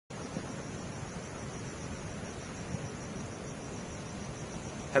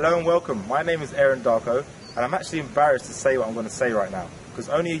Hello and welcome. My name is Aaron Darko, and I'm actually embarrassed to say what I'm going to say right now, because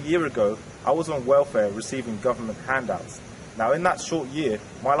only a year ago I was on welfare receiving government handouts. Now in that short year,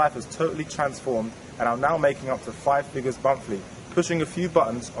 my life has totally transformed, and I'm now making up to 5 figures monthly, pushing a few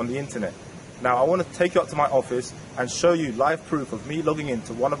buttons on the internet. Now I want to take you up to my office and show you live proof of me logging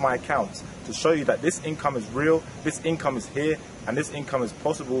into one of my accounts to show you that this income is real, this income is here, and this income is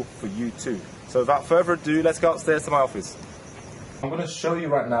possible for you too. So without further ado, let's go upstairs to my office. I'm going to show you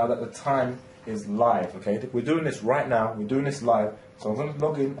right now that the time is live, okay? We're doing this right now, we're doing this live, so I'm going to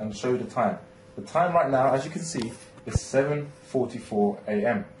log in and show you the time. The time right now, as you can see, is 7:44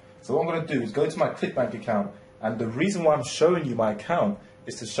 AM. So what I'm going to do is go to my ClickBank account, and the reason why I'm showing you my account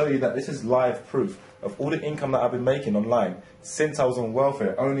is to show you that this is live proof of all the income that I've been making online since I was on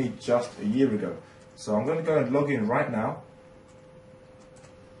welfare only just a year ago. So I'm going to go and log in right now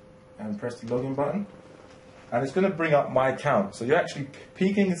and press the login button. And it's going to bring up my account. So you're actually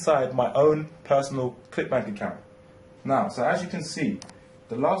peeking inside my own personal ClickBank account. Now, so as you can see,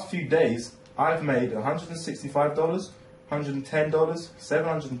 the last few days I've made $165, $110,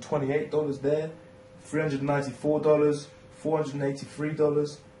 $728 there, $394,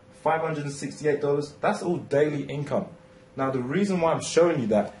 $483, $568. That's all daily income. Now the reason why I'm showing you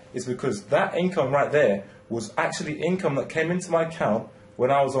that is because that income right there was actually income that came into my account when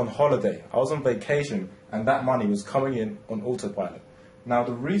I was on holiday. I was on vacation, and that money was coming in on autopilot. Now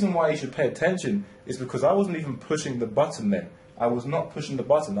the reason why you should pay attention is because I wasn't even pushing the button then. I was not pushing the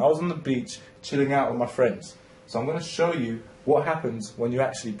button. I was on the beach chilling out with my friends. So I'm going to show you what happens when you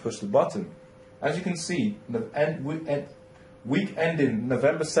actually push the button. As you can see, week ending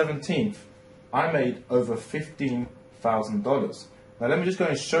November 17th, I made over $15,000. Now let me just go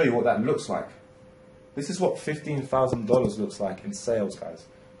and show you what that looks like. This is what $15,000 looks like in sales, guys.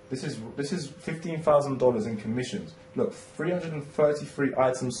 This is $15,000 in commissions. Look, 333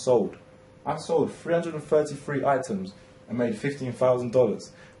 items sold. I sold 333 items and made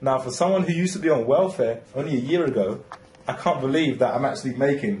 $15,000. Now, for someone who used to be on welfare only a year ago, I can't believe that I'm actually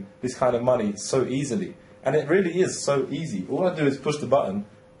making this kind of money so easily. And it really is so easy. All I do is push the button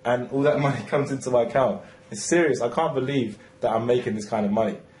and all that money comes into my account. It's serious. I can't believe that I'm making this kind of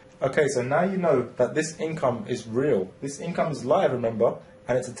money. Okay, so now you know that this income is real. This income is live, remember,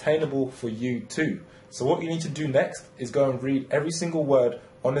 and it's attainable for you too. So what you need to do next is go and read every single word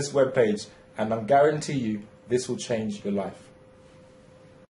on this webpage, and I guarantee you this will change your life.